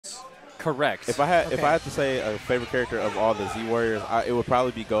Correct. If I had to say a favorite character of all the Z Warriors, it would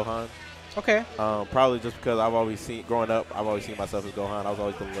probably be Gohan. Okay. Probably just because I've always seen, growing up, I've always seen myself as Gohan. I was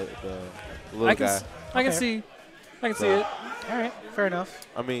always the little guy. I can see it. All right, fair enough.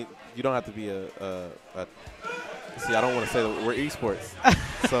 I mean, you don't have to be see, I don't want to say that we're esports.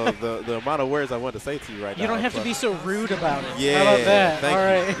 So the amount of words I want to say to you right now. You don't have to be so rude about it. Yeah. How about that? Thank All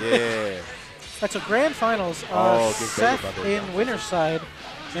right. you. Yeah. That's a grand finals. Get Seth better, in winner's side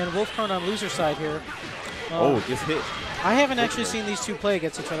and Wolfkrone on loser's side here. Gets hit. I haven't actually seen these two play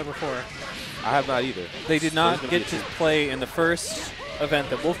against each other before. I have not either. They did not get to play in the first event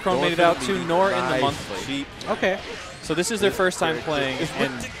that Wolfkrone made it out to, nor in the monthly. Okay. So this is their first time playing,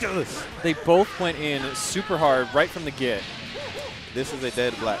 and ridiculous. They both went in super hard right from the get. This is a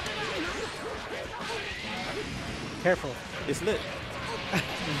dead black. Careful. It's lit.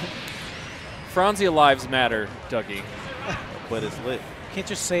 Franzia lives matter, Dougie. But it's lit. Can't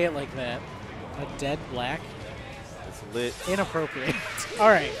just say it like that. A dead black. It's lit. Inappropriate. All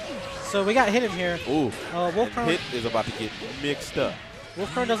right. So we got hit in here. Ooh. Wolfkrone hit is about to get mixed up.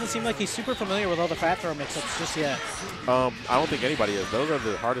 Wolfkrone doesn't seem like he's super familiar with all the fat throw mix-ups just yet. I don't think anybody is. Those are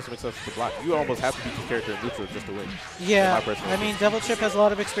the hardest mix-ups to block. You almost have to beat the character in neutral just to win. Yeah, I mean, Devil Chip has a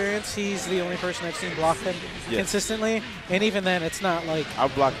lot of experience. He's the only person I've seen block them consistently, and even then, it's not like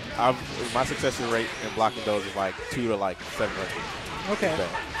my success rate in blocking those is like 2 to like 700. Okay,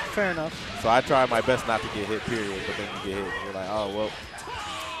 fair enough. So I try my best not to get hit, period. But then you get hit, and you're like, oh well.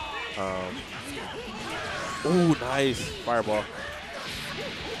 Ooh, nice fireball.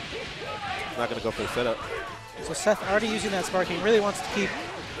 Not going to go for the setup. So Seth already using that sparking, really wants to keep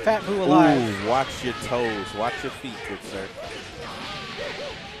Fat Boo alive. Ooh, watch your toes. Watch your feet, good sir.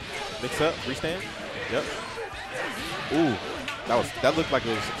 Mix up, restand. Yep. Ooh, that looked like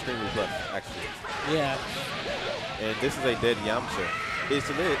it was extremely rough, actually. Yeah. And this is a dead Yamcha. It's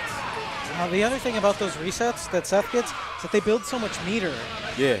lit. The other thing about those resets that Seth gets is that they build so much meter.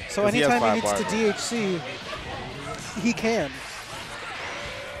 Yeah. So anytime he needs to DHC, he can.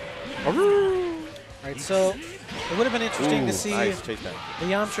 All right, so it would have been interesting to see the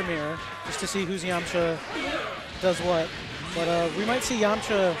Yamcha mirror, just to see whose Yamcha does what. But we might see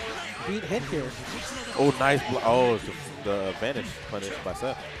Yamcha beat hit here. Oh, nice. The vanish punish by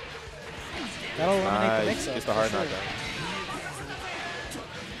Seth. That'll eliminate the mix-up. It's the hard knockdown.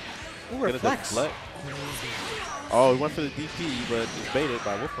 Ooh, reflex. Oh, he went for the DP, but it's baited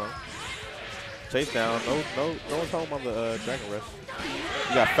by Wolfkrone. Chase down. No one's home on the Dragon Rush.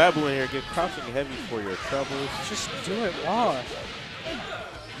 You got Fat Boo in here. Get crouching heavy for your troubles. Just do it raw.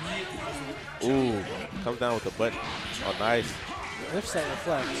 Ooh, comes down with the button. Oh, nice. Lifts that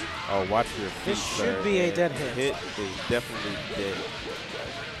reflect. Oh, watch your feet, This should be a dead hit. Hit is definitely dead.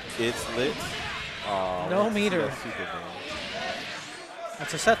 It's lit. Oh, no meter.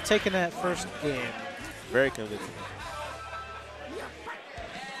 That's a Seth taking that first game. Very convincing.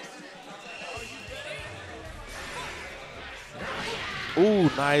 Ooh,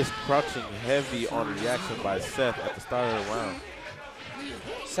 nice crouching heavy on reaction by Seth at the start of the round.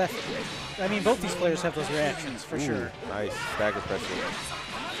 Seth, I mean, both these players have those reactions for sure. Nice stagger pressure.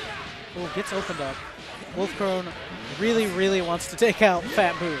 Ooh, gets opened up. Wolfkrone really, really wants to take out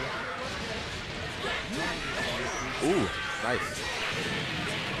Fat Boo. Ooh, nice.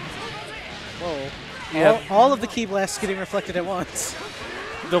 Whoa. Yeah. All of the key blasts getting reflected at once.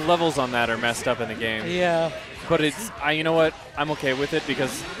 The levels on that are messed up in the game. Yeah. But you know what? I'm okay with it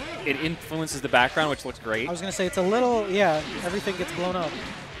because it influences the background, which looks great. I was going to say it's a little, everything gets blown up.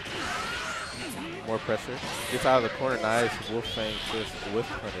 More pressure. Gets out of the corner. Nice Wolf Fang twist with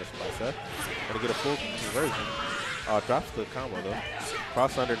punish by Seth. Gonna get a full conversion. Drops the combo though.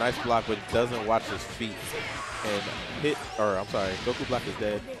 Cross under, nice block, but doesn't watch his feet. And Goku block is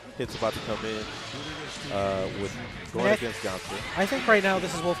dead. Hit's about to come in with going against Yamcha. I think right now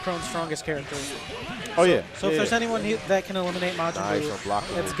this is Wolfkrone's strongest character. Oh, yeah. So if there's anyone that can eliminate Majin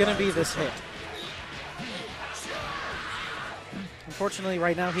Buu, it's going to be this hit. Unfortunately,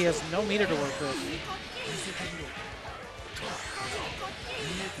 right now he has no meter to work with.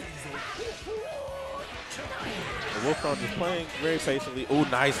 Wolfkrone just playing very patiently. Oh,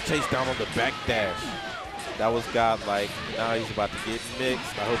 nice chase down on the back dash. That was godlike. Now he's about to get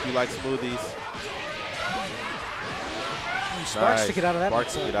mixed. I hope you like smoothies. Sparks to get out of that.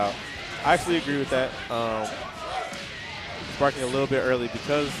 Sparks to get out. I actually agree with that. Sparking a little bit early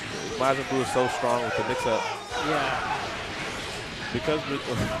because Majin Buu is so strong with the mix-up. Yeah. Because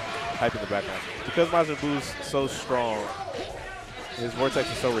hype in the background. Because Majin Buu is so strong, his vortex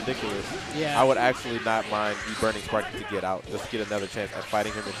is so ridiculous. Yeah. I would actually not mind you burning Sparky to get out, just to get another chance at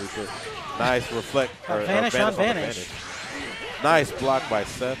fighting him in neutral. Nice reflect. Vanish on vanish. Nice block by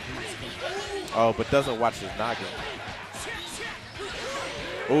Seth. Oh, but doesn't watch his noggin.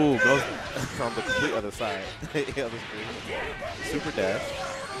 Ooh, goes on the complete other side. Super dash.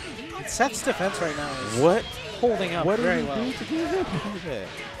 Seth's defense right now is holding up very well. Do to get hit?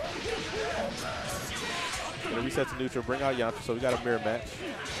 Gonna reset to neutral, bring out Yamcha, so we got a mirror match.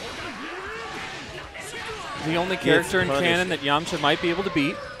 The only character in canon that Yamcha might be able to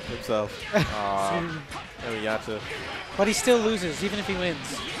beat. Himself. Yamcha. But he still loses, even if he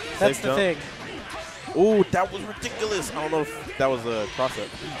wins. That's the thing. Ooh, that was ridiculous. I don't know if that was a cross-up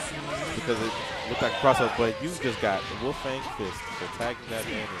because it looked like a cross-up, but you just got the Wolfang fist for tagging that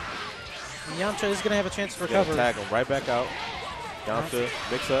man in. Yamcha is going to have a chance to recover. Tag him right back out. Yamcha,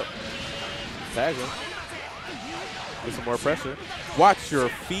 mix up, tag him. Get some more pressure. Watch your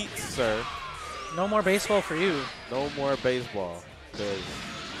feet, sir. No more baseball for you. No more baseball because you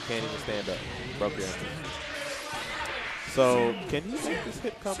can't even stand up. Broke your ankle. So, can he make this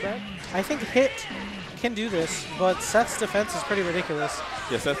hit come back? I think Hit can do this, but Seth's defense is pretty ridiculous.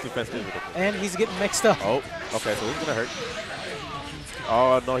 Yeah, Seth's defense is ridiculous. And he's getting mixed up. Oh, okay, so this is going to hurt.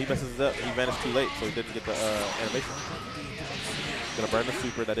 Oh, no, he messes it up. He vanished too late, so he didn't get the animation. Going to burn the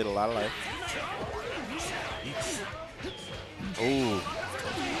super. That did a lot of life. Ooh.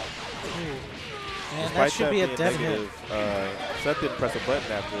 And that should be a dead hit. Seth didn't press a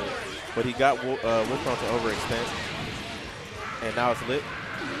button after it, but he got Wolfkrone to overextend. And now it's lit,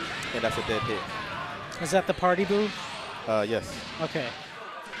 and that's a dead hit. Is that the party boo? Yes. Okay.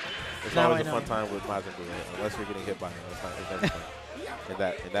 It's always a fun time with Majin Buu, unless you're getting hit by him. It's never fun in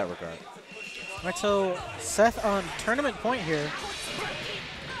that regard. All right, so Seth on tournament point here.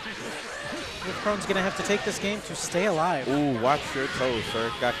 Wolfkrone's going to have to take this game to stay alive. Ooh, watch your toes,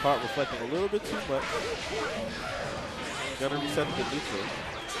 sir. Got caught reflecting a little bit too much. Gonna reset the neutral.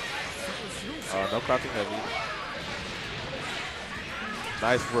 No crouching heavy.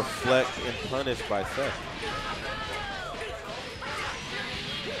 Nice reflect and punish by Seth.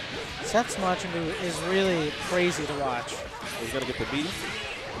 Seth's Majin Buu is really crazy to watch. He's going to get the beat.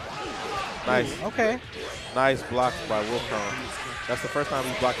 Nice. Ooh, okay. Nice block by Wolfkrone. That's the first time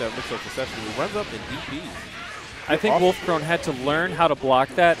he's blocked that mix-up successfully. He runs up in DP. I think Wolfkrone had to learn how to block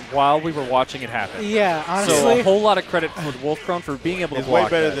that while we were watching it happen. Yeah, honestly. So a whole lot of credit for Wolfkrone for being able to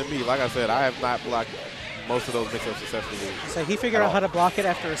block that. It's way better that. than me. Like I said, I have not blocked most of those mix-ups successfully. So he figured out how to block it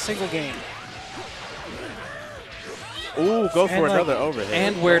after a single game. Ooh, go for another overhead.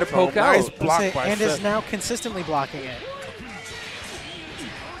 And where to poke out. Nice block by and Seth. is now consistently blocking it.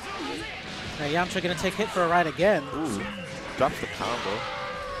 Now Yamcha going to take hit for a ride again. Ooh, drops the combo.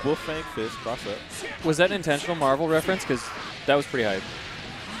 Wolfang fist, cross up. Was that an intentional Marvel reference? Because that was pretty hype.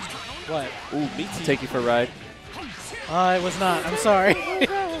 What? Ooh, meaty. Take you for a ride. It was not. I'm sorry.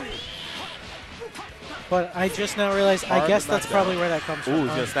 But I just now realized, I guess that's probably where that comes from. Ooh, he's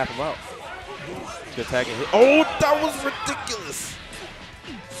going to snap him out. Good tag and hit. Oh, that was ridiculous.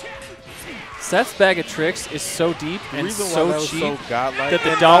 Seth's bag of tricks is so deep and so cheap that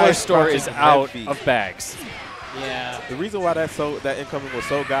the dollar store is out of bags. Yeah. The reason why that incoming was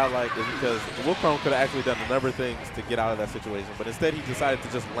so godlike is because Wolfkrone could have actually done a number of things to get out of that situation, but instead he decided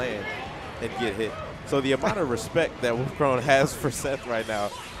to just land and get hit. So the amount of respect that Wolfkrone has for Seth right now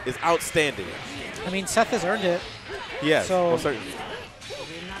is outstanding. I mean, Seth has earned it. Yes, so most certainly.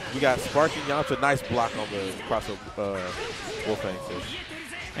 We got Sparking Yamcha, nice block on the cross-up Wolfang fish.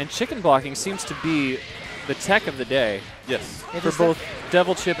 And chicken blocking seems to be the tech of the day. Yes. For both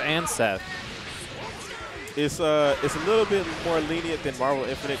Devil Chip and Seth. It's a little bit more lenient than Marvel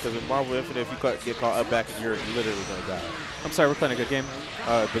Infinite, because in Marvel Infinite, if you get caught up back, you're literally going to die. I'm sorry, we're playing a good game.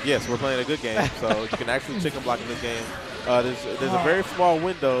 But yes, we're playing a good game, so you can actually chicken block in this game. There's a very small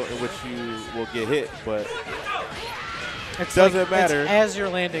window in which you will get hit, but it doesn't matter. It's as you're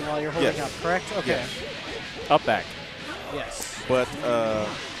landing while you're holding up, correct? Okay. Yes. Up back. Yes. But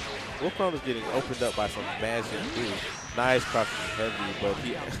Wolfkrone is getting opened up by some Majin Buu. Nice crouching heavy, but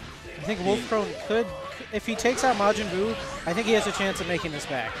I think Wolfkrone could, if he takes out Majin Buu, I think he has a chance of making this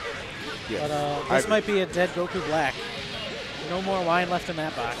back. Yeah. But this might be a dead Goku Black. No more wine left in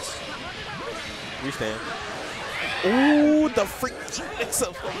that box. Restand. Ooh, the freaky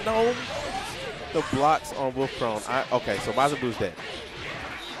mix-up from Gnome. The blocks on Wolfkrone. Okay, so Majin Buu's dead.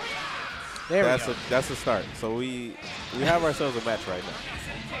 There we go. That's a start. So we have ourselves a match right now.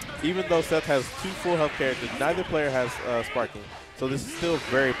 Even though Seth has 2 full health characters, neither player has Sparking. So this is still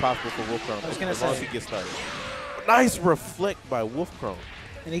very possible for Wolfkrone as long as he gets started. Nice reflect by Wolfkrone.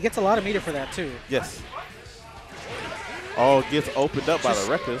 And he gets a lot of meter for that too. Yes. Oh, gets opened up by the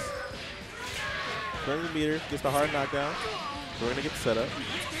Wreckers. 20 meter, gets the hard knockdown. So we're going to get the setup.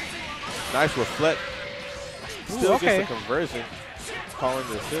 Nice reflect. Still gets the conversion. calling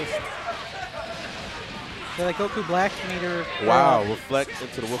the assist. So that Goku Black meter. Wow, reflect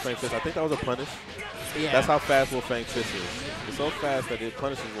into the Wolfang Fist. I think that was a punish. Yeah. That's how fast Wolfang Fist is. It's so fast that it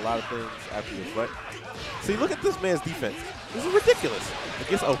punishes a lot of things after you reflect. See, look at this man's defense. This is ridiculous. It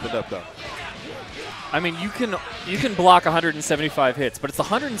gets opened up, though. I mean, you can block 175 hits, but it's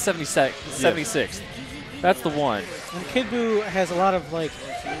 176. Yes. That's the one. And Kid Buu has a lot of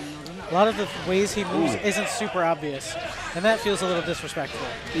the ways he moves isn't super obvious, and that feels a little disrespectful.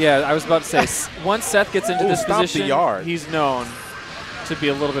 Yeah, I was about to say, once Seth gets into this position, yard. He's known to be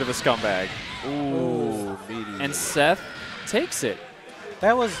a little bit of a scumbag. Ooh, and Seth takes it.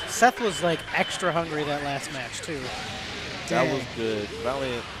 Seth was like extra hungry that last match too. That was good.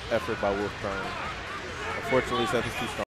 Valiant effort by Wolfkrone. Unfortunately, Seth is too strong.